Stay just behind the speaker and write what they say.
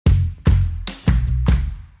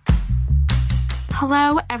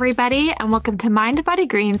Hello, everybody, and welcome to Mind Body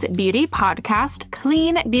Green's beauty podcast,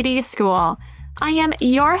 Clean Beauty School. I am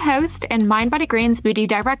your host and Mind Body Green's beauty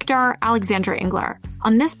director, Alexandra Engler.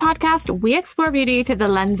 On this podcast, we explore beauty through the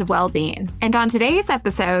lens of well-being. And on today's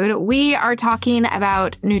episode, we are talking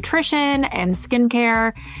about nutrition and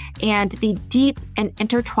skincare and the deep and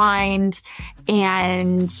intertwined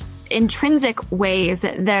and intrinsic ways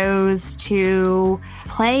that those two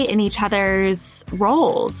play in each other's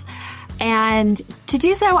roles. And to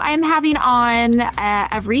do so, I'm having on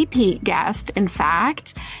a repeat guest, in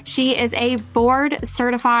fact. She is a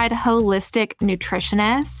board-certified holistic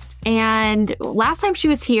nutritionist. And last time she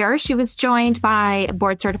was here, she was joined by a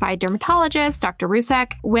board-certified dermatologist, Dr.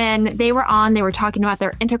 Rusek. When they were on, they were talking about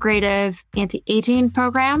their integrative anti-aging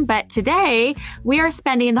program. But today, we are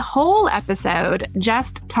spending the whole episode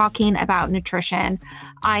just talking about nutrition.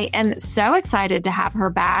 I am so excited to have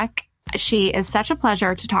her back. She is such a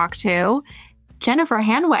pleasure to talk to. Jennifer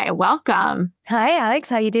Hanway, welcome. Hi, Alex.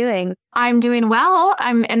 How are you doing? I'm doing well.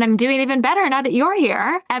 I'm doing even better now that you're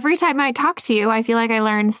here. Every time I talk to you, I feel like I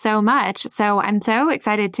learn so much. So I'm so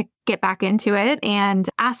excited to get back into it and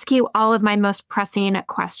ask you all of my most pressing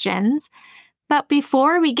questions. But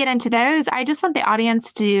before we get into those, I just want the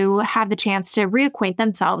audience to have the chance to reacquaint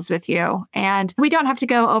themselves with you. And we don't have to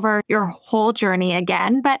go over your whole journey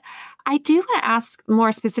again, but I do want to ask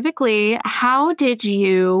more specifically, how did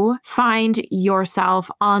you find yourself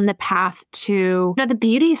on the path to the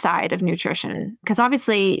beauty side of nutrition? Because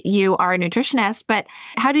obviously you are a nutritionist, but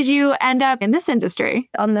how did you end up in this industry?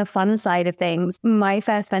 On the fun side of things, my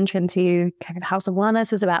first venture into kind of health and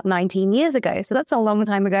wellness was about 19 years ago. So that's a long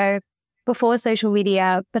time ago, before social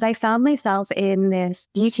media, but I found myself in this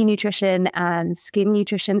beauty nutrition and skin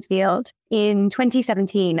nutrition field. In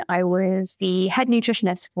 2017, I was the head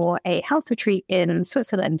nutritionist for a health retreat in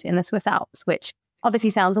Switzerland, in the Swiss Alps, which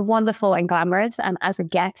obviously sounds wonderful and glamorous. And as a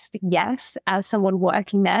guest, yes, as someone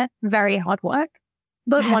working there, very hard work.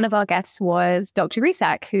 But one of our guests was Dr.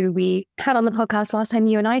 Rusek, who we had on the podcast last time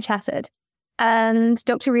you and I chatted. And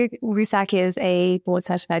Dr. Rusek is a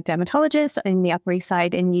board-certified dermatologist in the Upper East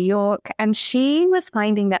Side in New York. And she was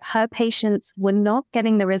finding that her patients were not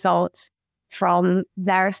getting the results from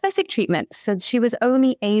their aesthetic treatment. So she was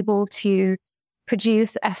only able to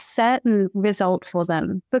produce a certain result for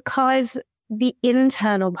them because the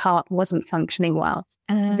internal part wasn't functioning well.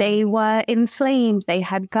 They were inflamed. They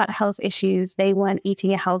had gut health issues. They weren't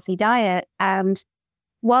eating a healthy diet. And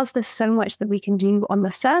whilst there's so much that we can do on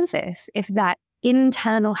the surface, if that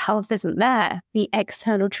internal health isn't there, the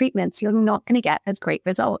external treatments, you're not going to get as great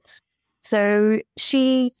results. So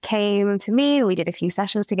she came to me, we did a few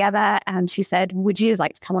sessions together, and she said, would you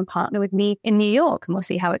like to come and partner with me in New York and we'll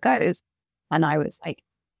see how it goes? And I was like,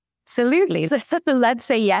 absolutely. So let's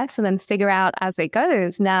say yes and then figure out as it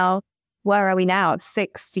goes. Now, where are we now?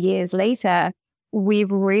 6 years later,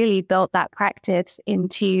 we've really built that practice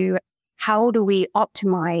into how do we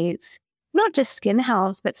optimize not just skin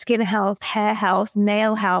health, but skin health, hair health,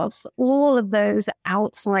 nail health, all of those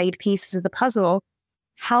outside pieces of the puzzle.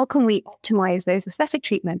 How can we optimize those aesthetic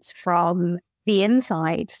treatments from the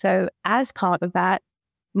inside? So as part of that,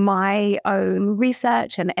 my own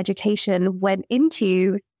research and education went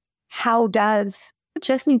into how does not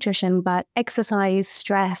just nutrition, but exercise,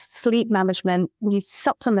 stress, sleep management,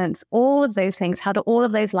 supplements, all of those things, how do all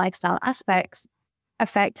of those lifestyle aspects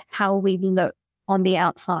affect how we look on the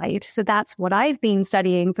outside? So that's what I've been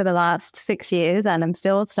studying for the last 6 years, and I'm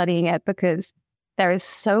still studying it because there is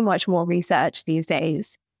so much more research these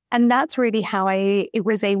days. And that's really how it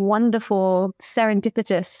was a wonderful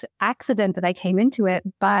serendipitous accident that I came into it,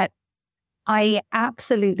 but I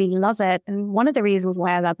absolutely love it. And one of the reasons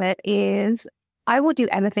why I love it is I will do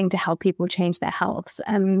anything to help people change their health.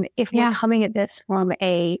 And if we're coming at this from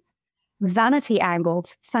a vanity angle,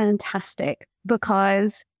 fantastic,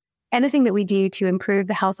 because anything that we do to improve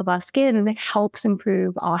the health of our skin helps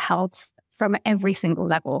improve our health from every single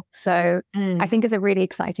level. So I think it's a really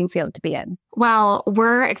exciting field to be in. Well,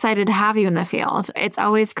 we're excited to have you in the field. It's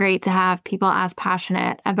always great to have people as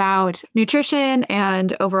passionate about nutrition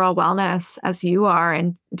and overall wellness as you are,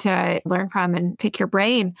 and to learn from and pick your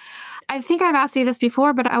brain. I think I've asked you this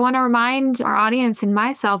before, but I want to remind our audience and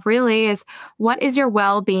myself really is, what is your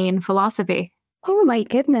well-being philosophy? Oh my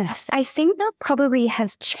goodness. I think that probably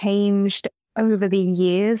has changed over the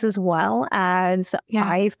years as well as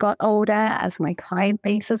I've got older, as my client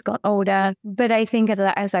base has got older. But I think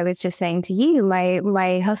as I was just saying to you,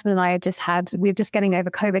 my husband and I we're just getting over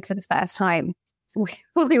COVID for the first time.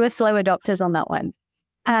 We were slow adopters on that one.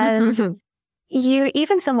 And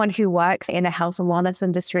even someone who works in a health and wellness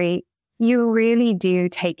industry, you really do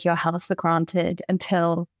take your health for granted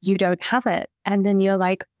until you don't have it. And then you're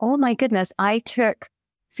like, oh my goodness, I took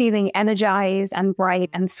feeling energized and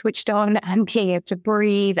bright and switched on and being able to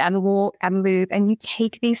breathe and walk and move. And you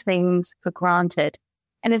take these things for granted.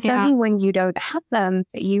 And it's only when you don't have them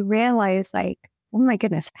that you realize like, oh my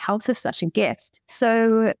goodness, health is such a gift.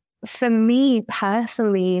 So for me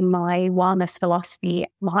personally, my wellness philosophy,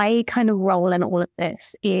 my kind of role in all of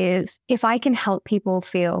this is if I can help people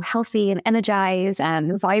feel healthy and energized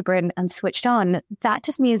and vibrant and switched on, that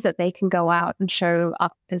just means that they can go out and show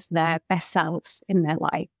up as their best selves in their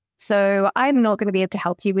life. So I'm not going to be able to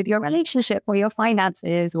help you with your relationship or your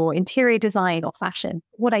finances or interior design or fashion.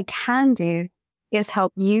 What I can do is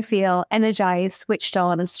help you feel energized, switched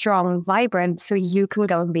on, and strong, vibrant, so you can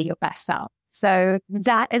go and be your best self. So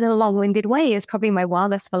that, in a long-winded way, is probably my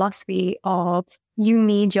wellness philosophy of you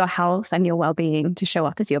need your health and your well-being to show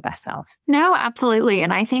up as your best self. No, absolutely.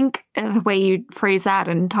 And I think the way you phrase that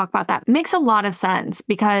and talk about that makes a lot of sense,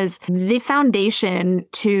 because the foundation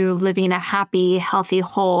to living a happy, healthy,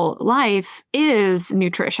 whole life is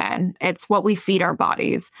nutrition. It's what we feed our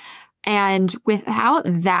bodies. And without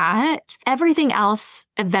that, everything else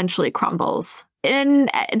eventually crumbles. And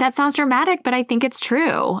that sounds dramatic, but I think it's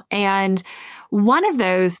true. And one of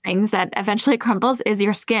those things that eventually crumbles is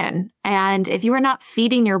your skin. And if you are not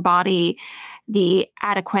feeding your body the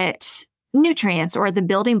adequate nutrients or the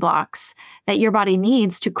building blocks that your body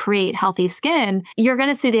needs to create healthy skin, you're going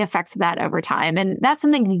to see the effects of that over time. And that's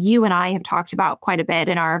something you and I have talked about quite a bit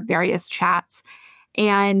in our various chats.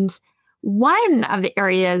 And one of the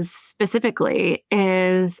areas specifically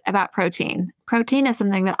is about protein. Protein is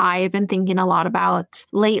something that I have been thinking a lot about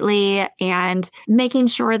lately, and making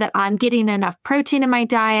sure that I'm getting enough protein in my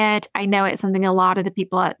diet. I know it's something a lot of the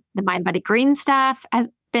people at the Mind Body Green staff have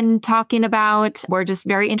been talking about. We're just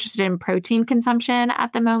very interested in protein consumption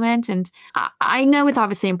at the moment. And I know it's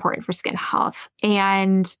obviously important for skin health.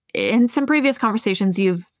 And in some previous conversations,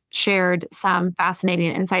 you've shared some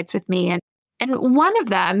fascinating insights with me. And one of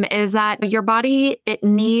them is that your body, it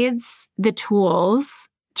needs the tools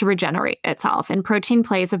to regenerate itself. And protein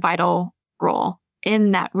plays a vital role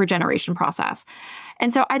in that regeneration process.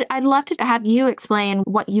 And so I'd love to have you explain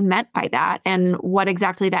what you meant by that and what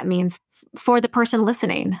exactly that means for the person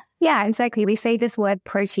listening. Yeah, exactly. We say this word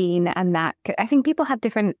protein, and that I think people have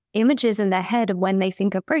different images in their head of when they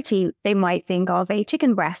think of protein. They might think of a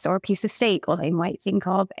chicken breast or a piece of steak, or they might think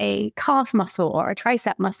of a calf muscle or a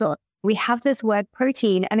tricep muscle. We have this word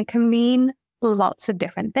protein, and it can mean lots of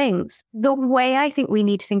different things. The way I think we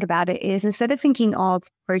need to think about it is, instead of thinking of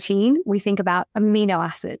protein, we think about amino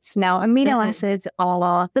acids. Now, amino acids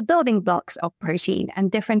are the building blocks of protein, and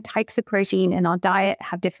different types of protein in our diet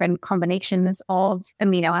have different combinations of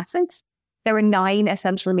amino acids. There are 9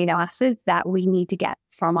 essential amino acids that we need to get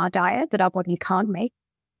from our diet that our body can't make.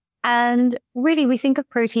 And really, we think of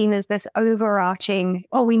protein as this overarching,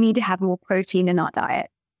 we need to have more protein in our diet.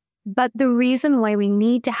 But the reason why we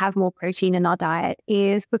need to have more protein in our diet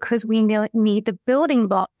is because we need the building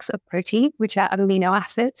blocks of protein, which are amino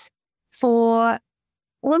acids, for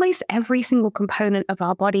almost every single component of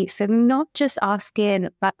our body. So not just our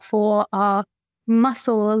skin, but for our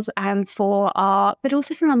muscles and but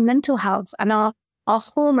also for our mental health. And our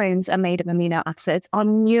hormones are made of amino acids. Our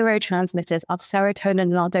neurotransmitters, our serotonin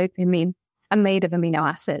and our dopamine, are made of amino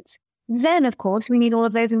acids. Then, of course, we need all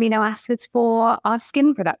of those amino acids for our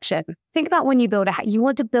skin production. Think about when you build you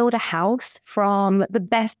want to build a house from the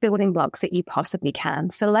best building blocks that you possibly can.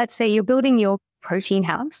 So let's say you're building your protein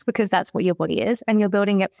house, because that's what your body is, and you're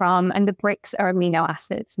building it and the bricks are amino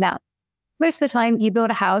acids. Now, most of the time you build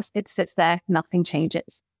a house, it sits there, nothing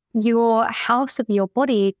changes. Your house of your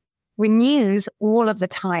body renews all of the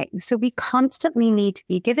time. So we constantly need to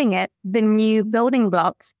be giving it the new building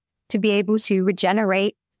blocks to be able to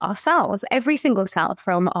regenerate our cells, every single cell,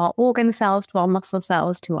 from our organ cells to our muscle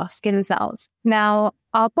cells to our skin cells. Now,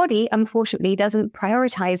 our body, unfortunately, doesn't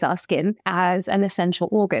prioritize our skin as an essential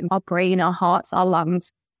organ. Our brain, our hearts, our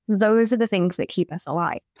lungs, those are the things that keep us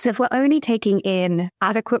alive. So if we're only taking in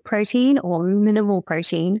adequate protein or minimal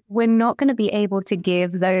protein, we're not going to be able to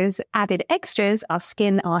give those added extras, our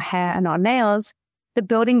skin, our hair, and our nails, the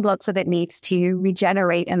building blocks that it needs to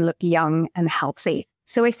regenerate and look young and healthy.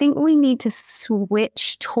 So I think we need to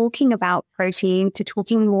switch talking about protein to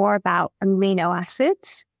talking more about amino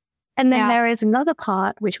acids. And then there is another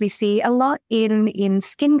part which we see a lot in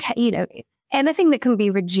skincare, anything that can be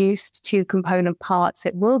reduced to component parts,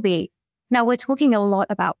 it will be. Now, we're talking a lot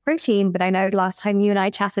about protein, but I know last time you and I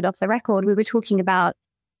chatted off the record, we were talking about,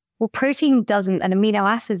 protein doesn't, and amino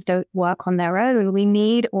acids don't work on their own. We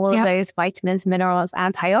need all of those vitamins, minerals,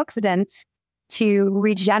 antioxidants to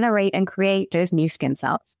regenerate and create those new skin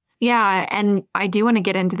cells. Yeah. And I do want to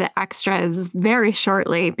get into the extras very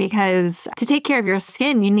shortly, because to take care of your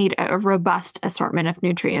skin, you need a robust assortment of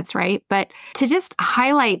nutrients, right? But to just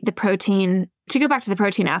highlight the protein, to go back to the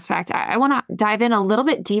protein aspect, I want to dive in a little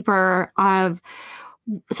bit deeper of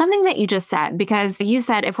something that you just said, because you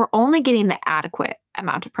said if we're only getting the adequate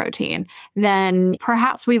amount of protein, then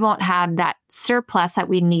perhaps we won't have that surplus that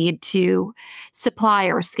we need to supply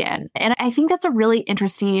our skin. And I think that's a really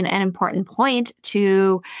interesting and important point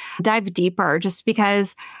to dive deeper, just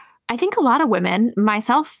because I think a lot of women,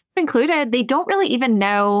 myself included, they don't really even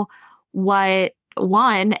know what,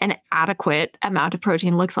 one, an adequate amount of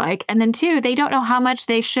protein looks like. And then two, they don't know how much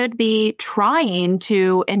they should be trying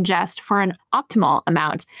to ingest for an optimal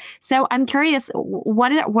amount. So I'm curious,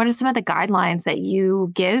 what are some of the guidelines that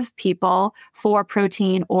you give people for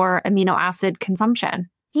protein or amino acid consumption?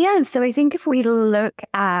 Yeah, so I think if we look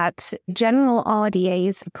at general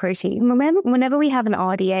RDAs for protein, whenever we have an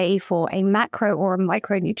RDA for a macro or a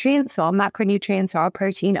micronutrient, so our macronutrients are our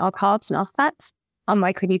protein, our carbs, and our fats. Our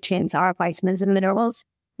micronutrients are our vitamins and minerals.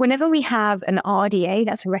 Whenever we have an RDA,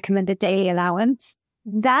 that's a recommended daily allowance,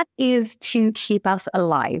 that is to keep us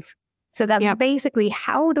alive. So that's basically,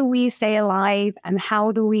 how do we stay alive and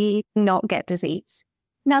how do we not get disease?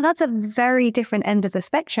 Now, that's a very different end of the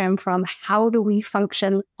spectrum from how do we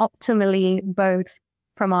function optimally, both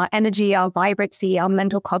from our energy, our vibrancy, our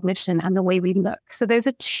mental cognition, and the way we look. So those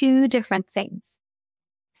are two different things.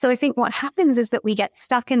 So I think what happens is that we get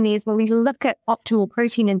stuck in these, when we look at optimal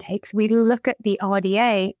protein intakes, we look at the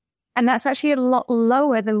RDA, and that's actually a lot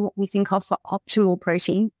lower than what we think of for optimal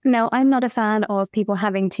protein. Now, I'm not a fan of people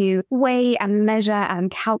having to weigh and measure and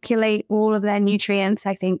calculate all of their nutrients.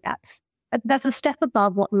 I think that's a step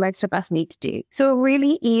above what most of us need to do. So a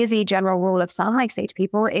really easy general rule of thumb I say to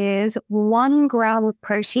people is 1 gram of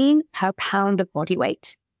protein per pound of body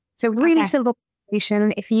weight. So really simple.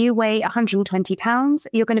 If you weigh 120 pounds,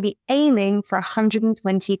 you're going to be aiming for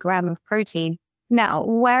 120 grams of protein. Now,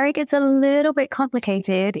 where it gets a little bit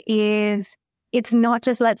complicated is it's not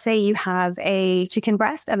just, let's say you have a chicken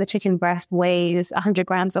breast and the chicken breast weighs 100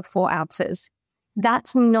 grams or 4 ounces.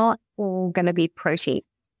 That's not all going to be protein.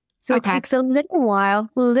 So it takes a little while,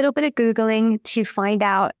 a little bit of Googling to find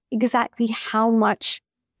out exactly how much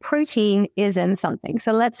protein is in something.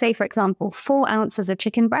 So let's say, for example, 4 ounces of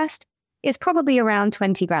chicken breast is probably around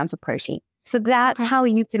 20 grams of protein. So that's how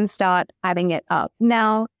you can start adding it up.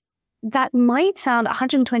 Now, that might sound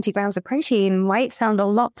 120 grams of protein might sound a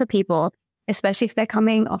lot to people, especially if they're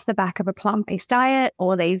coming off the back of a plant-based diet,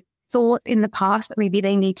 or they've thought in the past that maybe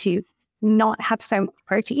they need to not have so much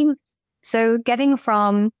protein. So getting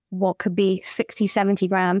from what could be 60, 70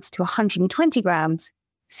 grams to 120 grams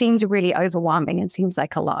seems really overwhelming and seems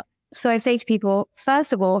like a lot. So I say to people,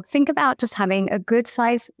 first of all, think about just having a good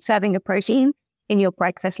size serving of protein in your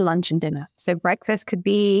breakfast, lunch, and dinner. So breakfast could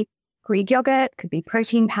be Greek yogurt, could be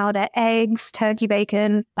protein powder, eggs, turkey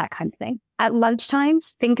bacon, that kind of thing. At lunchtime,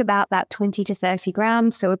 think about that 20 to 30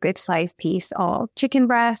 grams. So a good sized piece of chicken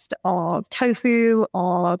breast, of tofu,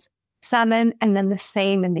 of salmon, and then the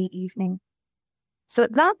same in the evening. So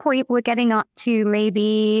at that point, we're getting up to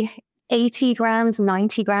maybe 80 grams,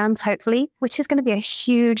 90 grams, hopefully, which is going to be a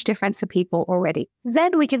huge difference for people already.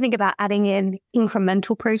 Then we can think about adding in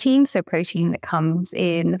incremental protein, so protein that comes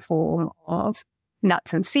in the form of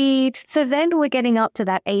nuts and seeds. So then we're getting up to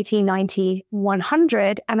that 80, 90,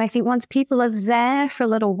 100. And I think once people are there for a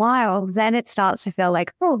little while, then it starts to feel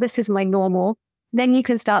like, oh, this is my normal. Then you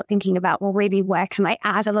can start thinking about, well, maybe where can I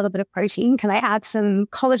add a little bit of protein? Can I add some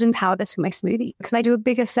collagen powder to my smoothie? Can I do a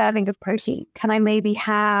bigger serving of protein? Can I maybe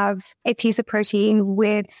have a piece of protein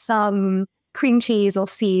with some cream cheese or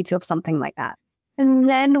seeds or something like that? And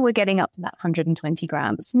then we're getting up to that 120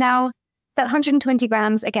 grams. Now, that 120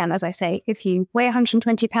 grams, again, as I say, if you weigh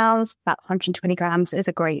 120 pounds, that 120 grams is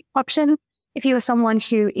a great option. If you are someone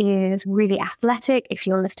who is really athletic, if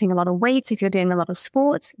you're lifting a lot of weights, if you're doing a lot of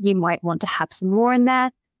sports, you might want to have some more in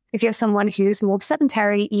there. If you're someone who's more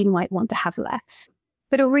sedentary, you might want to have less.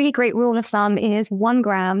 But a really great rule of thumb is 1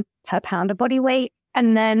 gram per pound of body weight.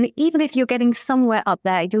 And then even if you're getting somewhere up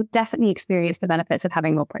there, you'll definitely experience the benefits of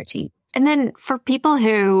having more protein. And then for people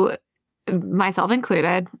who, myself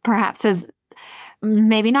included, perhaps is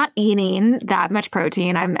maybe not eating that much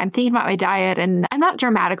protein. I'm thinking about my diet and I'm not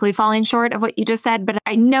dramatically falling short of what you just said, but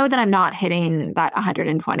I know that I'm not hitting that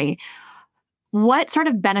 120. what sort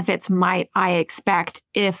of benefits might I expect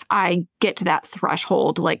if I get to that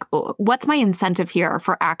threshold? Like, what's my incentive here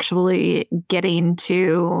for actually getting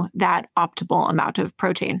to that optimal amount of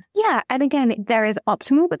protein? Yeah. And again, there is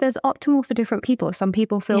optimal, but there's optimal for different people. Some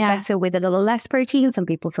people feel better with a little less protein. Some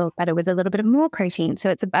people feel better with a little bit of more protein. So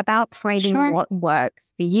it's about finding what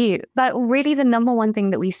works for you. But really the number one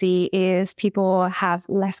thing that we see is people have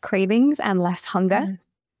less cravings and less hunger.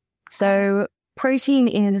 So protein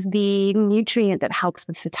is the nutrient that helps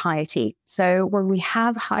with satiety. So when we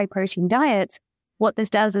have high protein diets, what this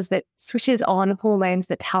does is that switches on hormones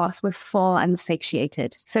that tell us we're full and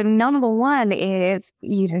satiated. So number one is,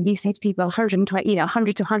 you say to people 100 to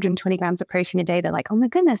 120 grams of protein a day. They're like, oh my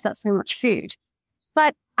goodness, that's so much food.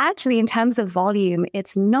 But actually, in terms of volume,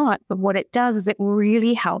 it's not. But what it does is it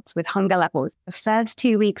really helps with hunger levels. The first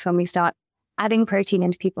 2 weeks when we start adding protein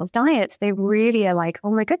into people's diets, they really are like,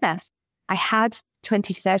 oh my goodness, I had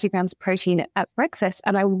 20 to 30 grams of protein at breakfast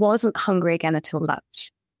and I wasn't hungry again until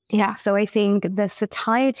lunch. Yeah. So I think the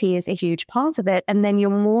satiety is a huge part of it. And then you're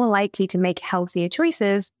more likely to make healthier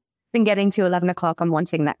choices than getting to 11 o'clock and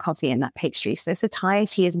wanting that coffee and that pastry. So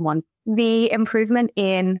satiety is one. The improvement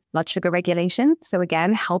in blood sugar regulation. So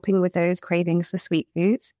again, helping with those cravings for sweet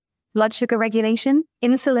foods. Blood sugar regulation,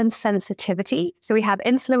 insulin sensitivity. So we have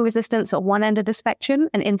insulin resistance at one end of the spectrum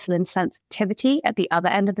and insulin sensitivity at the other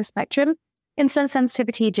end of the spectrum. Insulin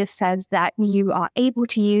sensitivity just says that you are able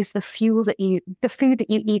to use the food that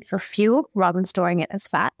you eat for fuel rather than storing it as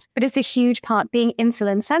fat. But it's a huge part. Being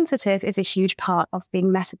insulin sensitive is a huge part of being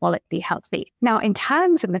metabolically healthy. Now, in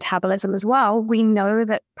terms of metabolism as well, we know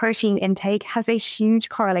that protein intake has a huge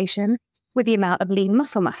correlation with the amount of lean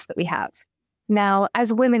muscle mass that we have. Now,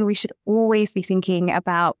 as women, we should always be thinking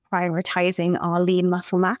about prioritizing our lean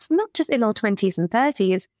muscle mass, not just in our 20s and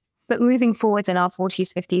 30s, but moving forward in our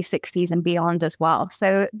 40s, 50s, 60s, and beyond as well.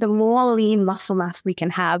 So the more lean muscle mass we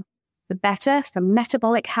can have, the better for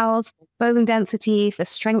metabolic health, for bone density, for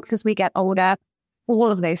strength as we get older, all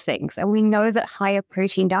of those things. And we know that higher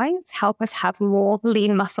protein diets help us have more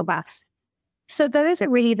lean muscle mass. So those are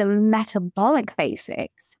really the metabolic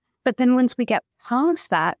basics. But then once we get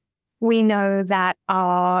past that, we know that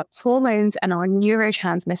our hormones and our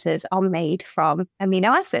neurotransmitters are made from amino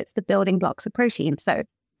acids, the building blocks of protein. So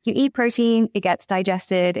you eat protein, it gets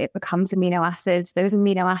digested, it becomes amino acids. Those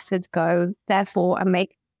amino acids go, therefore, and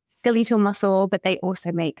make skeletal muscle, but they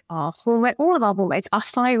also make our hormone, all of our hormones, our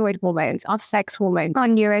thyroid hormones, our sex hormones, our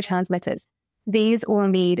neurotransmitters. These all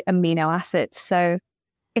need amino acids. So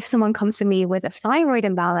if someone comes to me with a thyroid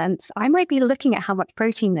imbalance, I might be looking at how much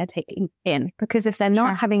protein they're taking in, because if they're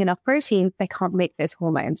not having enough protein, they can't make those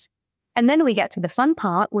hormones. And then we get to the fun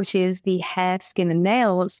part, which is the hair, skin, and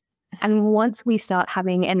nails. And once we start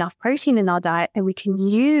having enough protein in our diet, then we can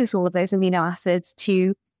use all of those amino acids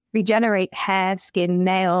to regenerate hair, skin,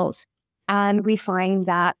 nails. And we find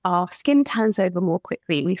that our skin turns over more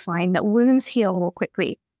quickly. We find that wounds heal more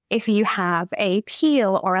quickly. If you have a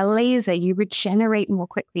peel or a laser, you regenerate more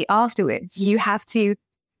quickly afterwards. You have to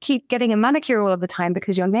keep getting a manicure all of the time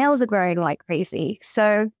because your nails are growing like crazy.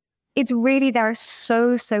 So it's really, there are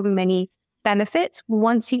so many benefits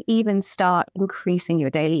once you even start increasing your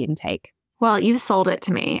daily intake. Well, you've sold it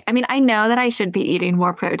to me. I mean, I know that I should be eating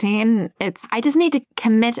more protein. I just need to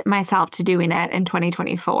commit myself to doing it in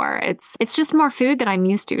 2024. It's just more food that I'm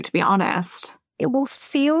used to be honest. It will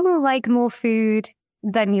feel like more food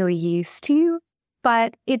than you're used to,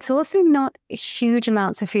 but it's also not huge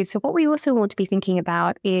amounts of food. So what we also want to be thinking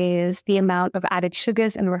about is the amount of added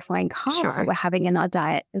sugars and refined carbs that we're having in our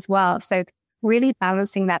diet as well. So really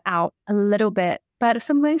balancing that out a little bit. But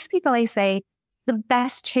for most people, I say the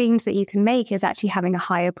best change that you can make is actually having a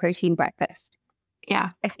higher protein breakfast.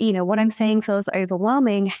 Yeah. If, what I'm saying feels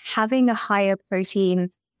overwhelming, having a higher protein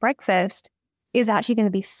breakfast is actually going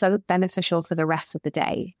to be so beneficial for the rest of the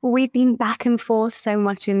day. We've been back and forth so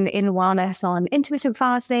much in wellness on intermittent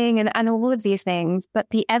fasting and all of these things, but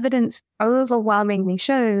the evidence overwhelmingly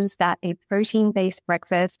shows that a protein-based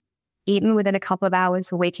breakfast, eaten within a couple of hours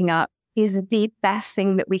of waking up, is the best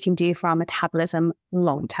thing that we can do for our metabolism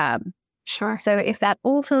long term. Sure. So if that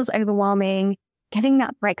all feels overwhelming, getting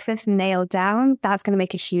that breakfast nailed down, that's going to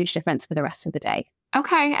make a huge difference for the rest of the day.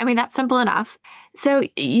 Okay. I mean, that's simple enough. So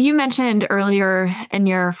you mentioned earlier in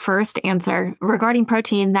your first answer regarding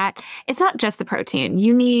protein that it's not just the protein.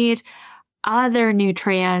 You need other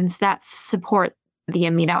nutrients that support the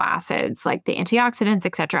amino acids, like the antioxidants,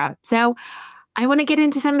 etc. So I want to get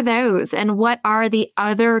into some of those and what are the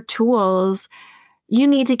other tools you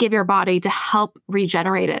need to give your body to help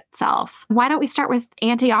regenerate itself. Why don't we start with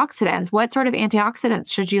antioxidants? What sort of antioxidants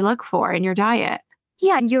should you look for in your diet?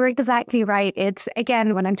 Yeah, you're exactly right. It's,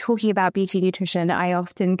 again, when I'm talking about beauty nutrition, I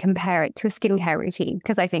often compare it to a skincare routine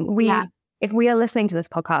because I think if we are listening to this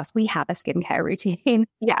podcast, we have a skincare routine.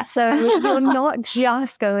 Yeah. So you're not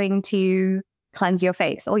just going to cleanse your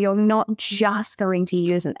face, or you're not just going to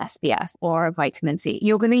use an SPF or a vitamin C.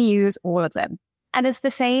 You're going to use all of them. And it's the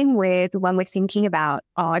same with when we're thinking about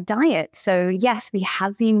our diet. So yes, we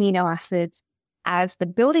have the amino acids as the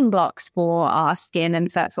building blocks for our skin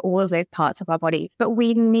and for all of those parts of our body. But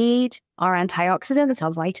we need our antioxidants,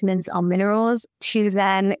 our vitamins, our minerals to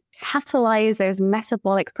then catalyze those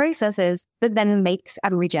metabolic processes that then makes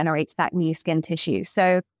and regenerates that new skin tissue.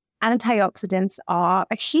 So antioxidants are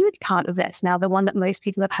a huge part of this. Now, the one that most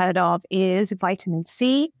people have heard of is vitamin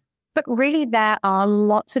C, but really there are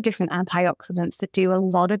lots of different antioxidants that do a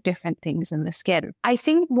lot of different things in the skin. I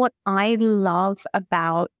think what I love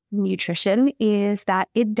about nutrition is that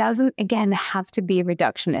it doesn't, again, have to be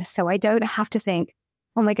reductionist. So I don't have to think,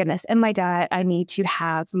 oh my goodness, in my diet, I need to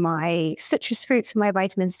have my citrus fruits for my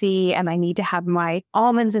vitamin C, and I need to have my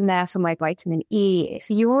almonds in there for my vitamin E. If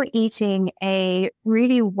you're eating a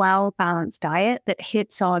really well-balanced diet that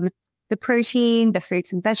hits on the protein, the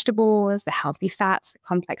fruits and vegetables, the healthy fats, the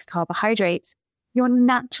complex carbohydrates, you're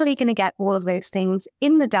naturally going to get all of those things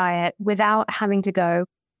in the diet without having to go,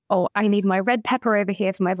 oh, I need my red pepper over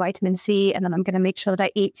here for my vitamin C, and then I'm going to make sure that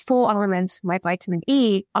I eat 4 almonds for my vitamin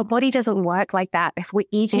E. Our body doesn't work like that. If we're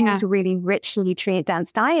eating this really rich,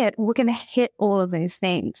 nutrient-dense diet, we're going to hit all of those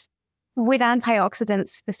things. With antioxidants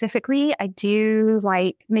specifically, I do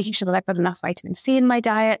like making sure that I've got enough vitamin C in my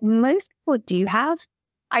diet. Most people do have.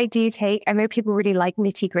 I know people really like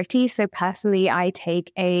nitty-gritty. So personally, I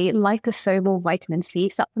take a liposomal vitamin C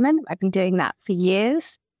supplement. I've been doing that for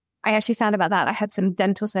years. I actually found about that. I had some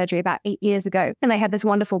dental surgery about 8 years ago, and I had this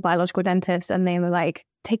wonderful biological dentist, and they were like,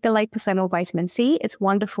 take the liposomal vitamin C. It's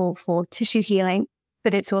wonderful for tissue healing,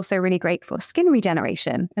 but it's also really great for skin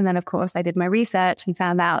regeneration. And then, of course, I did my research and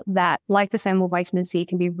found out that liposomal vitamin C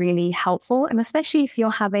can be really helpful. And especially if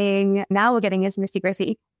you're having, now we're getting into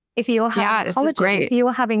nitty-gritty, if you're having if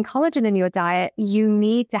you're having collagen in your diet, you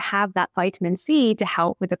need to have that vitamin C to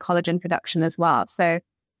help with the collagen production as well. So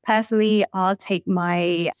personally, I'll take for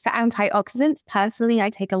antioxidants, I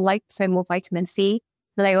take a liposomal vitamin C,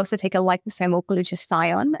 but I also take a liposomal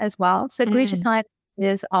glutathione as well. So glutathione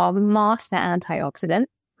is our master antioxidant.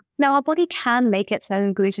 Now, our body can make its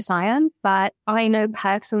own glutathione, but I know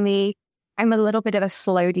personally, I'm a little bit of a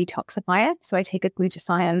slow detoxifier. So I take a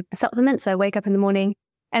glutathione supplement. So I wake up in the morning,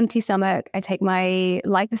 empty stomach, I take my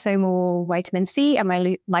liposomal vitamin C and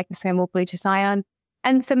my liposomal glutathione.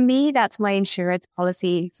 And for me, that's my insurance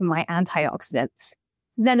policy for my antioxidants.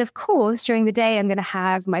 Then, of course, during the day, I'm going to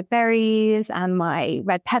have my berries and my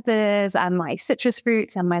red peppers and my citrus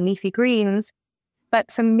fruits and my leafy greens. But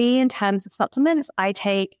for me, in terms of supplements, I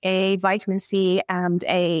take a vitamin C and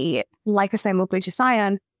a liposomal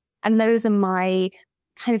glutathione. And those are my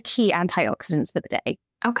kind of key antioxidants for the day.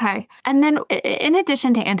 Okay. And then in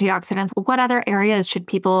addition to antioxidants, what other areas should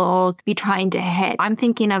people be trying to hit? I'm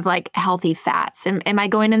thinking of like healthy fats. Am I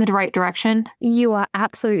going in the right direction? You are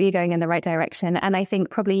absolutely going in the right direction. And I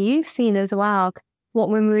think probably you've seen as well,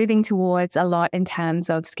 what we're moving towards a lot in terms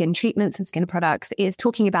of skin treatments and skin products is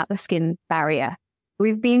talking about the skin barrier.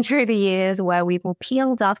 We've been through the years where we've all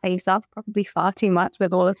peeled our face off probably far too much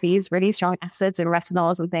with all of these really strong acids and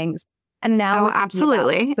retinols and things. And now,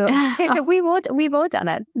 absolutely, we've all done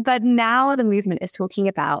it. But now the movement is talking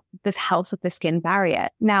about this health of the skin barrier.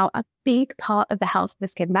 Now, a big part of the health of the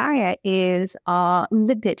skin barrier is our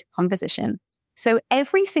lipid composition. So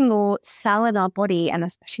every single cell in our body, and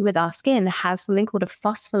especially with our skin, has something called a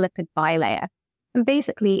phospholipid bilayer. And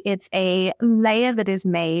basically, it's a layer that is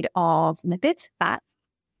made of lipids, fats,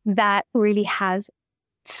 that really has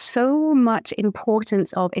so much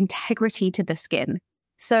importance of integrity to the skin.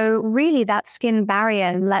 So really that skin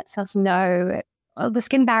barrier lets us know the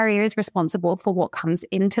skin barrier is responsible for what comes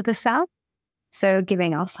into the cell. So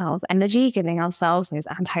giving our cells energy, giving our cells those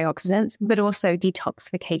antioxidants, but also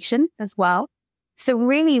detoxification as well. So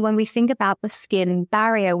really, when we think about the skin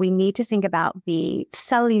barrier, we need to think about the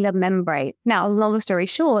cellular membrane. Now, long story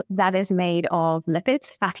short, that is made of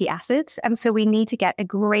lipids, fatty acids. And so we need to get a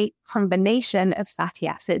great combination of fatty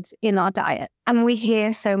acids in our diet. And we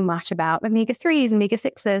hear so much about omega-3s,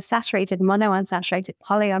 omega-6s, saturated, monounsaturated,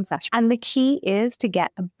 polyunsaturated. And the key is to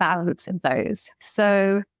get a balance of those.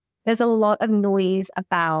 So there's a lot of noise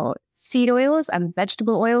about seed oils and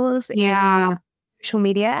vegetable oils. Yeah. Social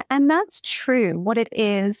media. And that's true. What it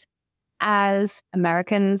is, as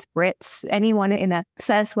Americans, Brits, anyone in a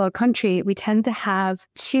first world country, we tend to have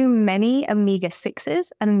too many omega-6s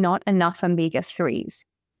and not enough omega-3s.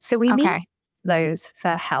 So we need those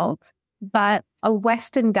for health. But a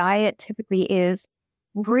Western diet typically is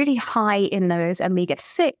really high in those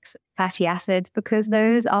omega-6 fatty acids because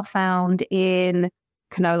those are found in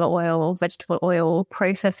canola oil, vegetable oil,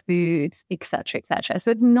 processed foods, et cetera, et cetera.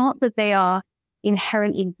 So it's not that they are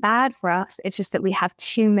inherently bad for us. It's just that we have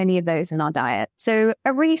too many of those in our diet. So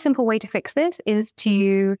a really simple way to fix this is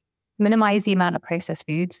to minimize the amount of processed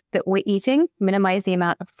foods that we're eating, minimize the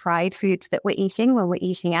amount of fried foods that we're eating when we're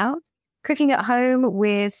eating out, cooking at home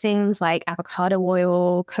with things like avocado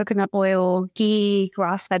oil, coconut oil, ghee,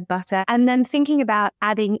 grass-fed butter, and then thinking about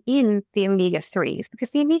adding in the omega-3s because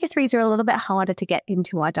the omega-3s are a little bit harder to get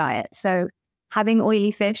into our diet. So having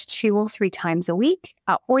oily fish 2 or 3 times a week.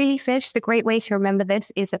 Oily fish, the great way to remember this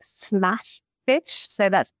is a smash fish. So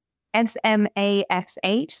that's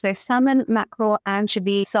SMASH. So salmon, mackerel,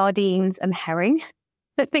 anchovy, sardines, and herring.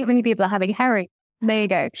 I think many people are having herring. There you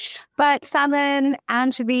go. But salmon,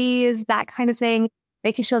 anchovies, that kind of thing,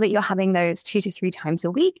 making sure that you're having those 2 to 3 times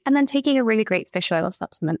a week and then taking a really great fish oil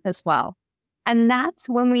supplement as well. And that's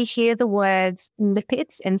when we hear the words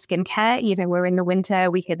lipids in skincare. You know, we're in the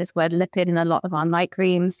winter, we hear this word lipid in a lot of our night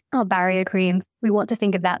creams, our barrier creams. We want to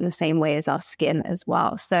think of that in the same way as our skin as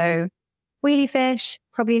well. So oily fish,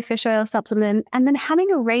 probably a fish oil supplement, and then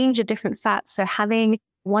having a range of different fats. So having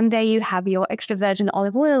one day you have your extra virgin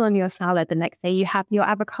olive oil on your salad. The next day you have your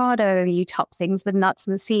avocado. You top things with nuts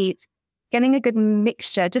and seeds. Getting a good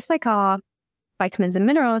mixture, just like our vitamins and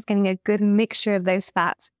minerals, getting a good mixture of those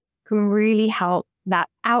fats can really help that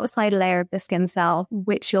outside layer of the skin cell,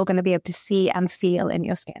 which you're going to be able to see and feel in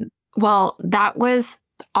your skin. Well, that was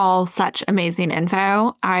all such amazing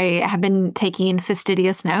info. I have been taking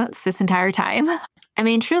fastidious notes this entire time. I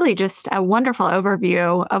mean, truly just a wonderful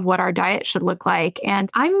overview of what our diet should look like. And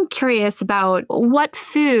I'm curious about what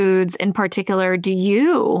foods in particular do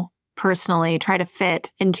you personally try to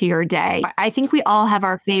fit into your day? I think we all have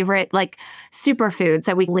our favorite like superfoods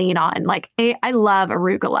that we lean on. Like I love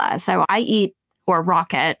arugula. So I eat or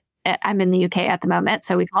rocket. I'm in the UK at the moment,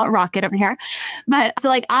 so we call it rocket over here. But so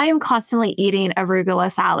like I am constantly eating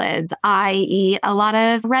arugula salads. I eat a lot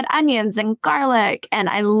of red onions and garlic, and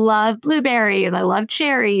I love blueberries. I love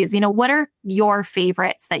cherries. You know, what are your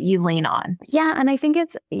favorites that you lean on? Yeah, and I think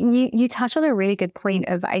it's, you touch on a really good point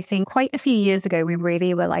of, I think quite a few years ago, we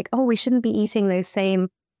really were like, oh, we shouldn't be eating those same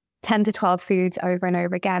 10 to 12 foods over and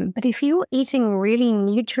over again. But if you're eating really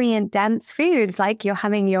nutrient dense foods, like you're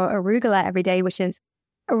having your arugula every day, which is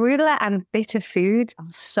arugula and bitter foods are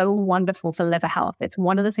so wonderful for liver health. It's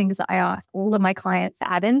one of the things that I ask all of my clients to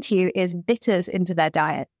add into is bitters into their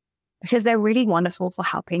diet because they're really wonderful for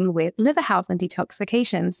helping with liver health and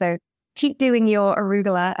detoxification. So keep doing your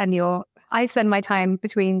arugula and I spend my time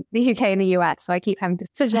between the UK and the US, so I keep having to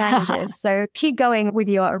switch languages. So keep going with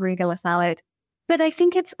your arugula salad. But I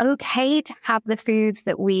think it's okay to have the foods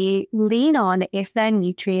that we lean on if they're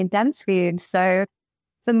nutrient dense foods. So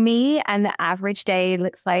for me, an average day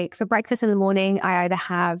looks like for breakfast in the morning, I either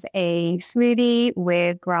have a smoothie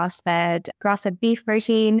with grass-fed beef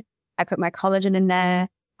protein. I put my collagen in there,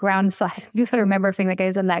 ground flax. You've got to remember everything that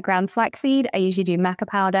goes in that ground flaxseed. I usually do maca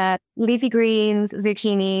powder, leafy greens,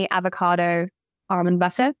 zucchini, avocado, almond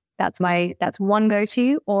butter. That's one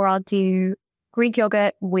go-to. Or I'll do Greek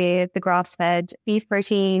yogurt with the grass-fed beef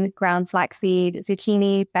protein, ground flaxseed,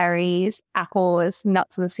 zucchini, berries, apples,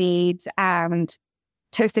 nuts and seeds, and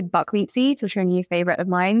toasted buckwheat seeds, which are a new favorite of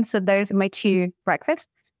mine. So those are my 2 breakfasts.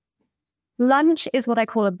 Lunch is what I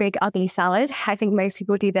call a big ugly salad. I think most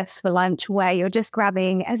people do this for lunch where you're just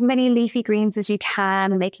grabbing as many leafy greens as you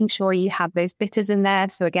can, making sure you have those bitters in there.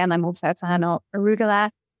 So again, I'm also a fan of arugula,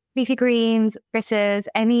 leafy greens, bitters,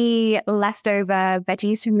 any leftover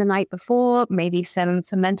veggies from the night before, maybe some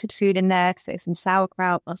fermented food in there, so some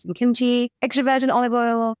sauerkraut or some kimchi, extra virgin olive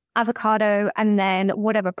oil, avocado, and then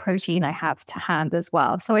whatever protein I have to hand as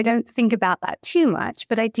well. So I don't think about that too much,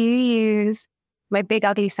 but I do use my big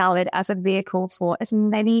ugly salad as a vehicle for as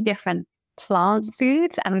many different plant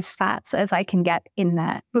foods and fats as I can get in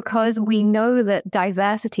there, because we know that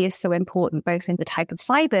diversity is so important, both in the type of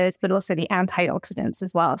fibers, but also the antioxidants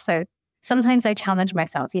as well. So sometimes I challenge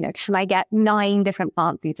myself, can I get 9 different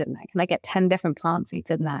plant foods in there? Can I get 10 different plant foods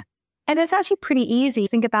in there? And it's actually pretty easy.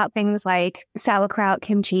 Think about things like sauerkraut,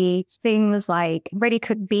 kimchi, things like ready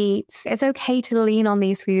cooked beets. It's okay to lean on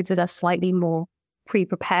these foods that are slightly more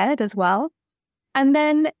pre-prepared as well. And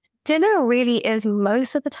then dinner really is,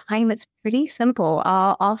 most of the time, it's pretty simple.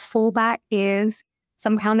 Our fallback is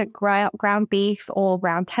some kind of ground beef or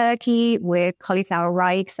ground turkey with cauliflower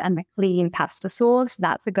rice and a clean pasta sauce.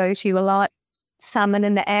 That's a go-to a lot. Salmon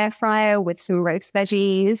in the air fryer with some roast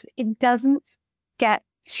veggies. It doesn't get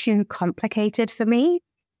too complicated for me.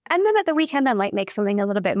 And then at the weekend, I might make something a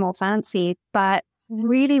little bit more fancy. But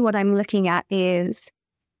really what I'm looking at is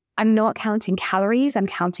I'm not counting calories, I'm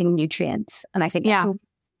counting nutrients. And I think that's a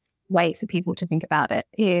way for people to think about it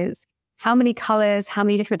is how many colors, how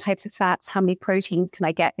many different types of fats, how many proteins can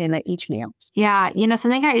I get in at each meal? Yeah.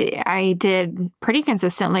 Something I did pretty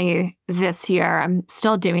consistently this year, I'm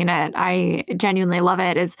still doing it. I genuinely love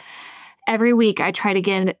it, is every week I try to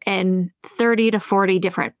get in 30 to 40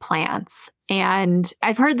 different plants. And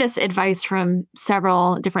I've heard this advice from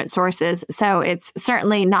several different sources. So it's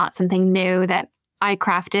certainly not something new that I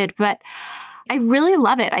crafted, but I really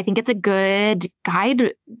love it. I think it's a good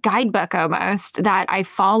guidebook almost that I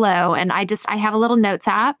follow. And I have a little notes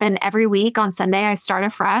app, and every week on Sunday, I start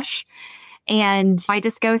afresh. And I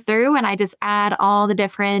just go through and I just add all the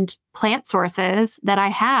different plant sources that I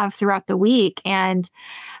have throughout the week. And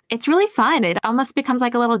it's really fun. It almost becomes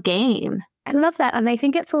like a little game. I love that. And I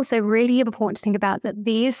think it's also really important to think about that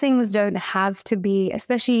these things don't have to be,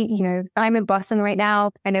 especially, I'm in Boston right now.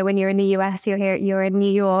 I know when you're in the US, you're in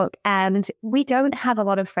New York, and we don't have a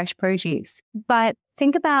lot of fresh produce. But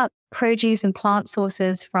think about produce and plant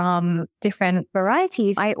sources from different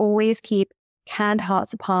varieties. I always keep canned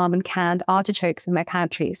hearts of palm and canned artichokes in my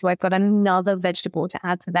pantry. So I've got another vegetable to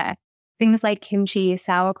add to there. Things like kimchi,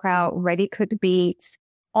 sauerkraut, ready cooked beets,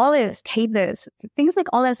 olives, capers, things like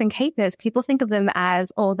olives and capers, people think of them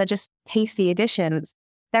as, they're just tasty additions.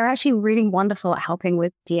 They're actually really wonderful at helping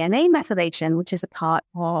with DNA methylation, which is a part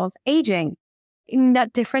of aging.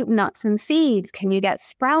 Different nuts and seeds. Can you get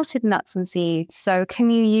sprouted nuts and seeds? So can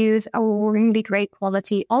you use a really great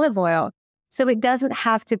quality olive oil? So it doesn't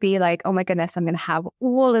have to be like, oh my goodness, I'm going to have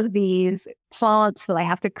all of these plants that I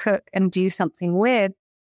have to cook and do something with.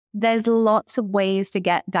 There's lots of ways to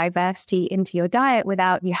get diversity into your diet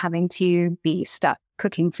without you having to be stuck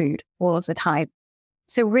cooking food all of the time.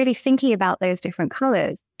 So really thinking about those different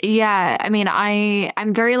colors. Yeah. I mean,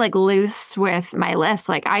 I'm very loose with my list.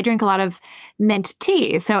 I drink a lot of mint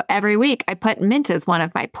tea. So every week I put mint as one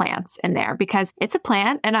of my plants in there because it's a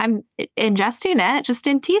plant and I'm ingesting it just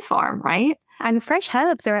in tea form, right? And fresh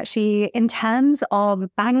herbs are actually, in terms of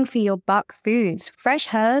bang for your buck foods,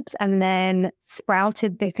 fresh herbs and then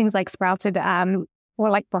things like sprouted or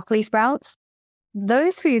like broccoli sprouts,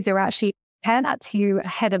 those foods are actually, compare that to a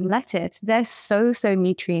head of lettuce, they're so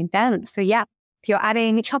nutrient dense. So yeah, if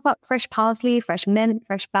you're chop up fresh parsley, fresh mint,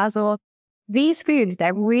 fresh basil, these foods,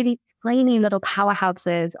 they're really tiny little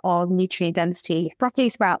powerhouses of nutrient density. Broccoli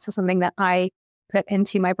sprouts are something that I put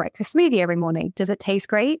into my breakfast smoothie every morning. Does it taste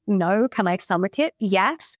great? No. Can I stomach it?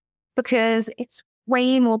 Yes, because it's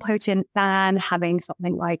way more potent than having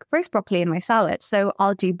something like roast broccoli in my salad. So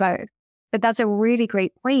I'll do both. But that's a really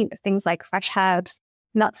great point of things like fresh herbs,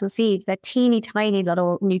 nuts and seeds. They're teeny tiny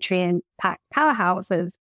little nutrient-packed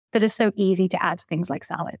powerhouses that are so easy to add to things like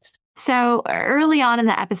salads. So early on in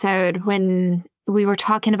the episode, when we were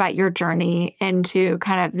talking about your journey into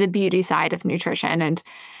kind of the beauty side of nutrition, and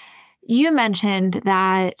you mentioned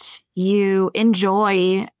that you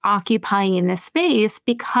enjoy occupying this space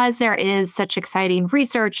because there is such exciting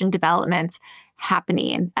research and developments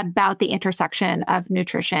happening about the intersection of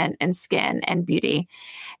nutrition and skin and beauty.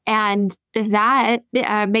 And that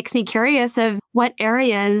makes me curious of what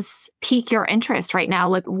areas pique your interest right now.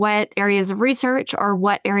 Like what areas of research or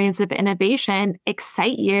what areas of innovation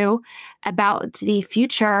excite you about the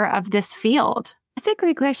future of this field? That's a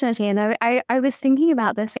great question, actually. And I was thinking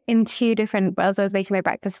about this in two different, as I was making my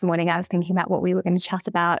breakfast this morning, I was thinking about what we were going to chat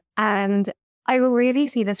about. And I really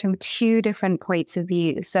see this from two different points of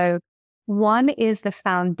view. So one is the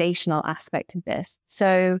foundational aspect of this.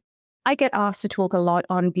 So I get asked to talk a lot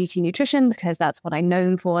on beauty nutrition because that's what I'm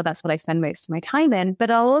known for. That's what I spend most of my time in.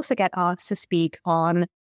 But I'll also get asked to speak on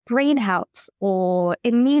brain health or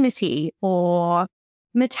immunity or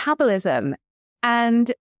metabolism.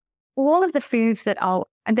 And all of the foods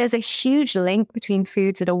and there's a huge link between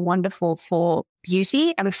foods that are wonderful for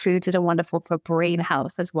beauty and foods that are wonderful for brain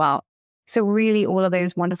health as well. So really all of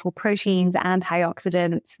those wonderful proteins,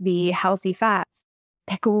 antioxidants, the healthy fats,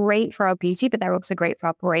 they're great for our beauty, but they're also great for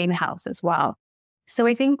our brain health as well. So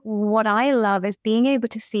I think what I love is being able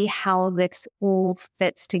to see how this all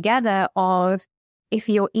fits together of if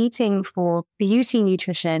you're eating for beauty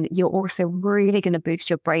nutrition, you're also really going to boost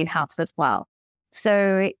your brain health as well.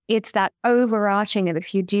 So it's that overarching of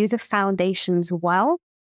if you do the foundations well,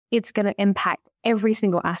 it's going to impact every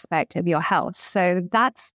single aspect of your health. So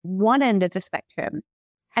that's one end of the spectrum.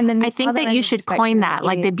 And then I think that you should coin that,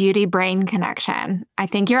 like the beauty brain connection. I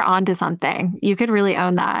think you're onto something. You could really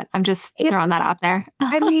own that. I'm just throwing that out there.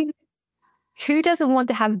 I mean, who doesn't want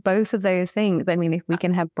to have both of those things? I mean, if we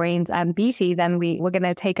can have brains and beauty, then we're going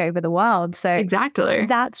to take over the world. So exactly,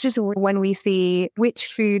 that's just when we see which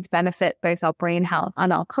foods benefit both our brain health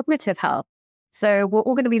and our cognitive health. So we're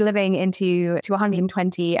all going to be living to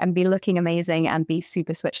 120 and be looking amazing and be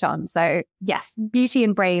super switched on. So yes, beauty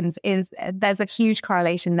and brains there's a huge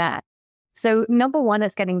correlation there. So number one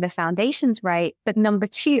is getting the foundations right. But number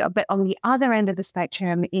two, but on the other end of the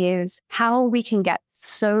spectrum is how we can get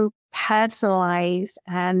so personalized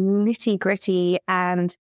and nitty gritty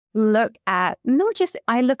and look at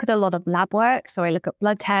I look at a lot of lab work. So I look at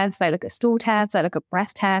blood tests, I look at stool tests, I look at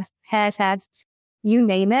breath tests, hair tests, you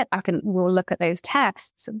name it. We'll look at those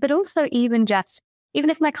tests, but also even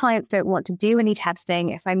if my clients don't want to do any testing,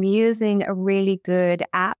 if I'm using a really good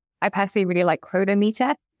app, I personally really like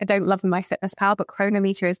Chronometer. I don't love MyFitnessPal, but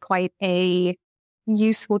Chronometer is quite a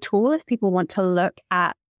useful tool if people want to look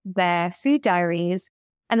at their food diaries.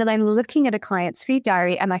 And then I'm looking at a client's food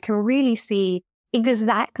diary and I can really see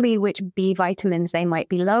exactly which B vitamins they might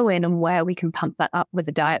be low in and where we can pump that up with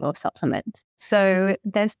a diet or supplement. So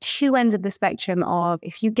there's two ends of the spectrum of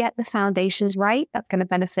if you get the foundations right, that's going to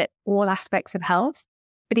benefit all aspects of health.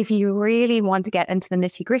 But if you really want to get into the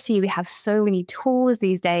nitty gritty, we have so many tools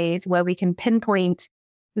these days where we can pinpoint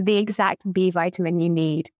the exact B vitamin you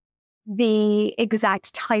need, the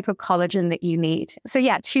exact type of collagen that you need. So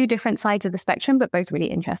yeah, two different sides of the spectrum, but both really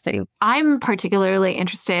interesting. I'm particularly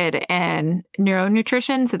interested in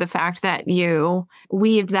neuronutrition. So the fact that you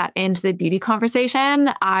weaved that into the beauty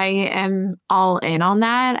conversation, I am all in on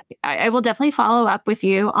that. I will definitely follow up with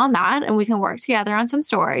you on that and we can work together on some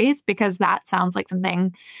stories because that sounds like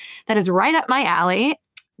something that is right up my alley.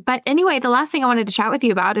 But anyway, the last thing I wanted to chat with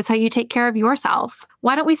you about is how you take care of yourself.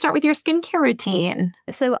 Why don't we start with your skincare routine?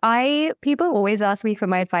 So people always ask me for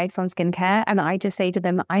my advice on skincare, and I just say to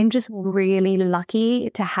them, I'm just really lucky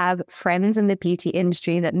to have friends in the beauty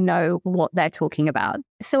industry that know what they're talking about.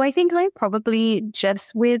 So I think I probably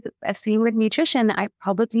with nutrition, I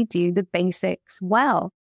probably do the basics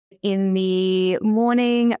well. In the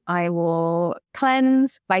morning, I will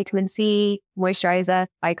cleanse, vitamin C, moisturizer,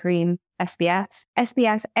 eye cream,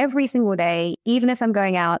 SPF every single day, even if I'm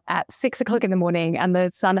going out at 6 o'clock in the morning and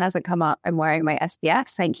the sun hasn't come up, I'm wearing my SPF.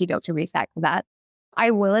 Thank you, Dr. Rusak, for that.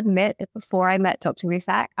 I will admit that before I met Dr.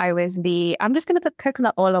 Rusak, I was I'm just going to put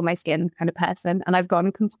coconut oil on my skin kind of person. And I've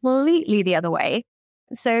gone completely the other way.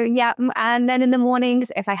 So yeah, and then in the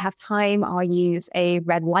mornings, if I have time, I'll use a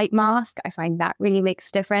red light mask. I find that really makes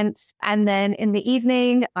a difference. And then in the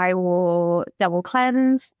evening, I will double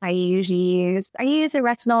cleanse. I use a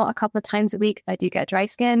retinol a couple of times a week. I do get dry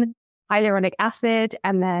skin, hyaluronic acid,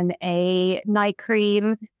 and then a night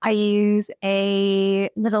cream. I use a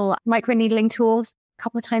little microneedling tool a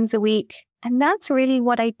couple of times a week. And that's really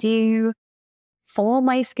what I do for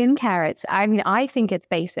my skincare. I think it's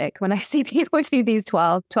basic. When I see people do these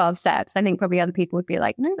 12 steps, I think probably other people would be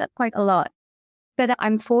like, no, that's quite a lot. But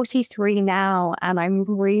I'm 43 now, and I'm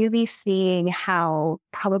really seeing how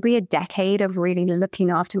probably a decade of really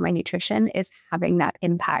looking after my nutrition is having that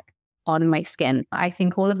impact on my skin. I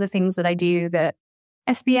think all of the things that I do, the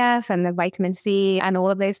SPF and the vitamin C and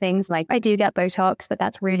all of those things, like I do get Botox, but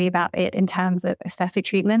that's really about it in terms of aesthetic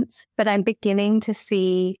treatments. But I'm beginning to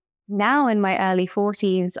see now in my early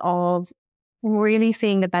 40s of really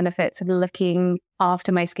seeing the benefits of looking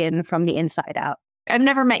after my skin from the inside out. I've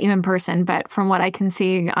never met you in person, but from what I can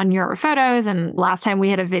see on your photos and last time we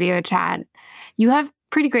had a video chat, you have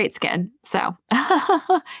pretty great skin. So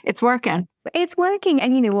it's working. It's working.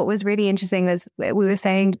 And what was really interesting was we were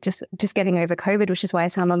saying just getting over COVID, which is why I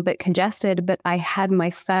sound a little bit congested, but I had my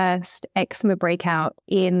first eczema breakout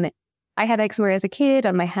I had eczema as a kid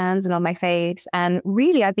on my hands and on my face. And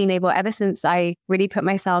really, I've been able, ever since I really put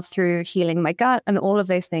myself through healing my gut and all of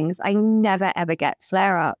those things, I never, ever get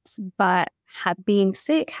flare-ups. But being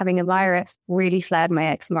sick, having a virus really flared my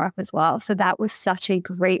eczema up as well. So that was such a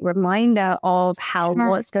great reminder of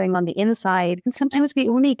what's going on the inside. And sometimes we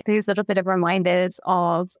all need those little bit of reminders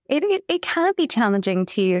of it can be challenging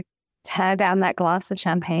to tear down that glass of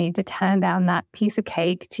champagne, to turn down that piece of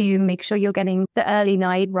cake, to make sure you're getting the early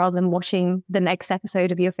night rather than watching the next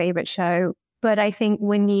episode of your favorite show. But I think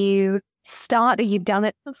when you start or you've done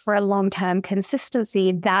it for a long-term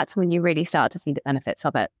consistency, that's when you really start to see the benefits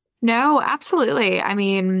of it. No, absolutely. I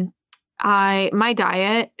mean, my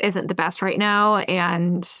diet isn't the best right now,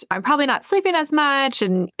 and I'm probably not sleeping as much,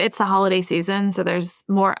 and it's the holiday season, so there's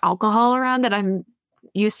more alcohol around that I'm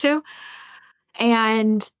used to.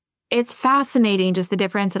 And it's fascinating just the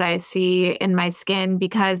difference that I see in my skin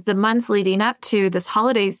because the months leading up to this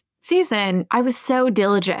holiday season, I was so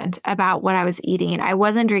diligent about what I was eating. I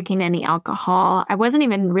wasn't drinking any alcohol. I wasn't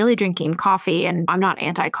even really drinking coffee. And I'm not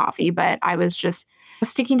anti-coffee, but I was just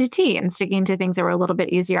sticking to tea and sticking to things that were a little bit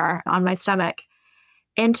easier on my stomach.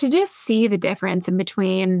 And to just see the difference in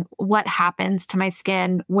between what happens to my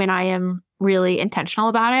skin when I am really intentional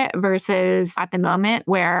about it versus at the moment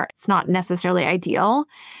where it's not necessarily ideal,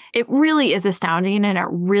 it really is astounding. And it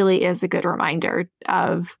really is a good reminder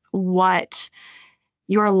of what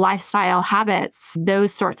your lifestyle habits,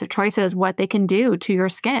 those sorts of choices, what they can do to your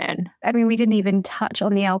skin. I mean, we didn't even touch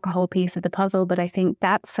on the alcohol piece of the puzzle, but I think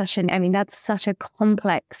that's such a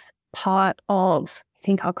complex part of, I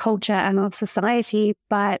think, our culture and our society.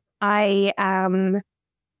 But I am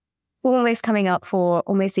always coming up for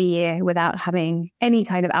almost a year without having any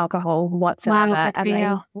kind of alcohol whatsoever. Wow, good for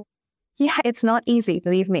you. Yeah, it's not easy,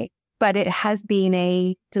 believe me, but it has been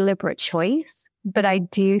a deliberate choice. But I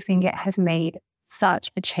do think it has made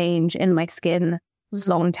such a change in my skin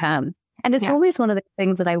long term. And it's always one of the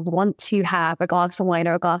things that I want to have a glass of wine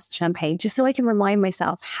or a glass of champagne, just so I can remind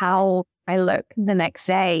myself how I look the next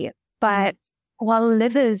day. But while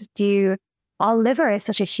our liver is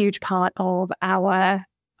such a huge part of our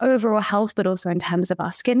overall health, but also in terms of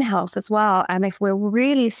our skin health as well. And if we're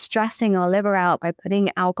really stressing our liver out by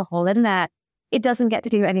putting alcohol in there, it doesn't get to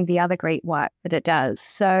do any of the other great work that it does.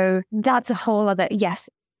 So that's a whole other, yes,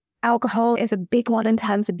 alcohol is a big one in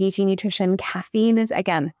terms of beauty nutrition. Caffeine is,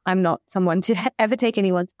 again, I'm not someone to ever take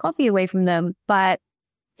anyone's coffee away from them, but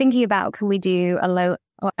thinking about, can we do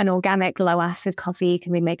an organic low acid coffee?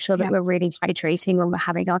 Can we make sure that we're really hydrating when we're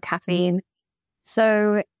having our caffeine?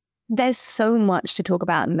 So there's so much to talk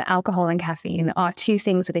about, and alcohol and caffeine are two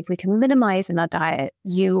things that if we can minimize in our diet,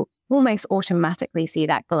 you almost automatically see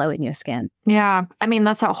that glow in your skin. Yeah. I mean,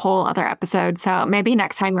 that's a whole other episode. So maybe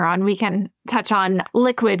next time you're on, we can touch on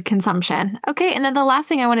liquid consumption. Okay. And then the last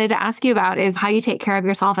thing I wanted to ask you about is how you take care of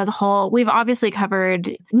yourself as a whole. We've obviously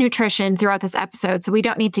covered nutrition throughout this episode, so we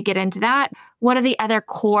don't need to get into that. What are the other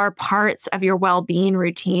core parts of your well-being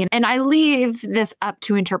routine? And I leave this up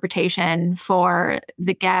to interpretation for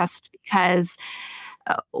the guest, because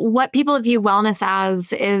what people view wellness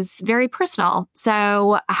as is very personal.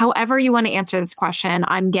 So however you want to answer this question,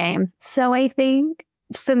 I'm game. So I think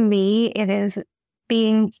for me, it is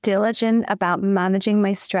being diligent about managing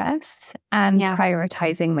my stress and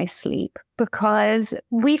prioritizing my sleep, because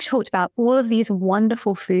we've talked about all of these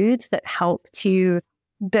wonderful foods that help to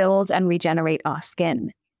build and regenerate our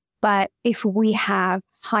skin. But if we have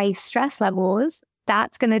high stress levels,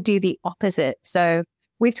 that's going to do the opposite. So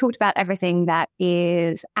we've talked about everything that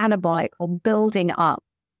is anabolic or building up.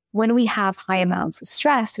 When we have high amounts of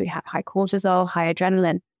stress, we have high cortisol, high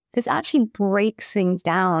adrenaline, this actually breaks things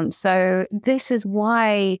down. So this is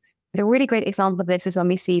why the really great example of this is when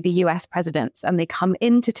we see the US presidents and they come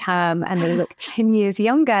into term and they look 10 years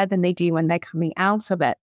younger than they do when they're coming out of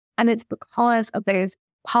it. And it's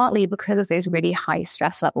partly because of those really high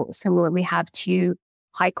stress levels. So when we have too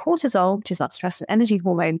high cortisol, which is our stress and energy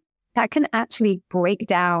hormone, that can actually break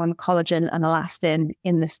down collagen and elastin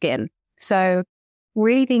in the skin. So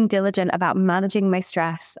really being diligent about managing my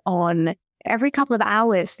stress on every couple of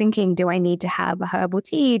hours, thinking, do I need to have a herbal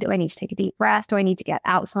tea? Do I need to take a deep breath? Do I need to get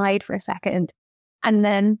outside for a second? And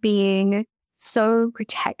then being so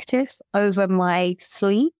protective over my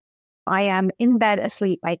sleep. I am in bed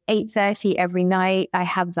asleep by 8:30 every night. I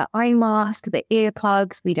have the eye mask, the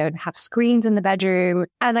earplugs. We don't have screens in the bedroom.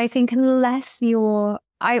 And I think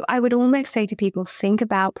I would almost say to people, think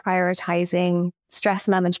about prioritizing stress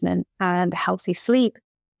management and healthy sleep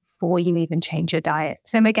before you even change your diet.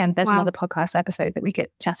 So again, there's another podcast episode that we could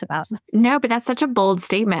chat about. No, but that's such a bold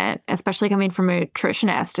statement, especially coming from a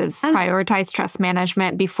nutritionist, is prioritize stress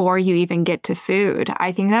management before you even get to food.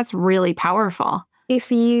 I think that's really powerful. If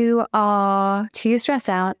you are too stressed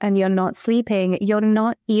out and you're not sleeping, you're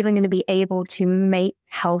not even going to be able to make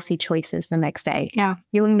healthy choices the next day. Yeah.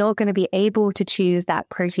 You're not going to be able to choose that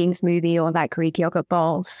protein smoothie or that Greek yogurt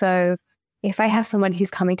bowl. So if I have someone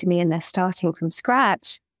who's coming to me and they're starting from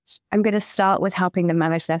scratch, I'm going to start with helping them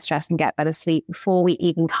manage their stress and get better sleep before we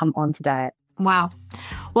even come onto diet. Wow.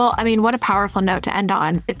 Well, I mean, what a powerful note to end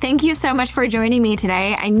on. Thank you so much for joining me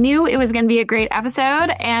today. I knew it was going to be a great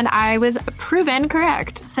episode and I was proven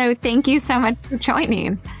correct. So thank you so much for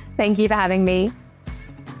joining. Thank you for having me.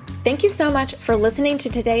 Thank you so much for listening to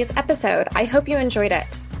today's episode. I hope you enjoyed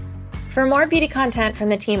it. For more beauty content from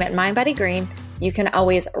the team at Mind Body Green, you can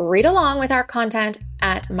always read along with our content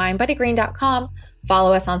at mindbodygreen.com,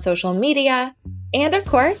 follow us on social media, and of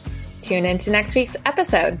course, tune in to next week's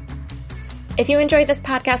episode. If you enjoyed this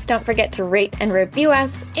podcast, don't forget to rate and review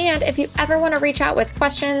us. And if you ever want to reach out with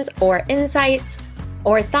questions or insights,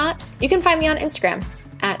 or thoughts, you can find me on Instagram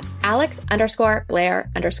at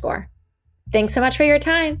Alex_Blair_. Thanks so much for your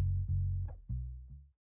time.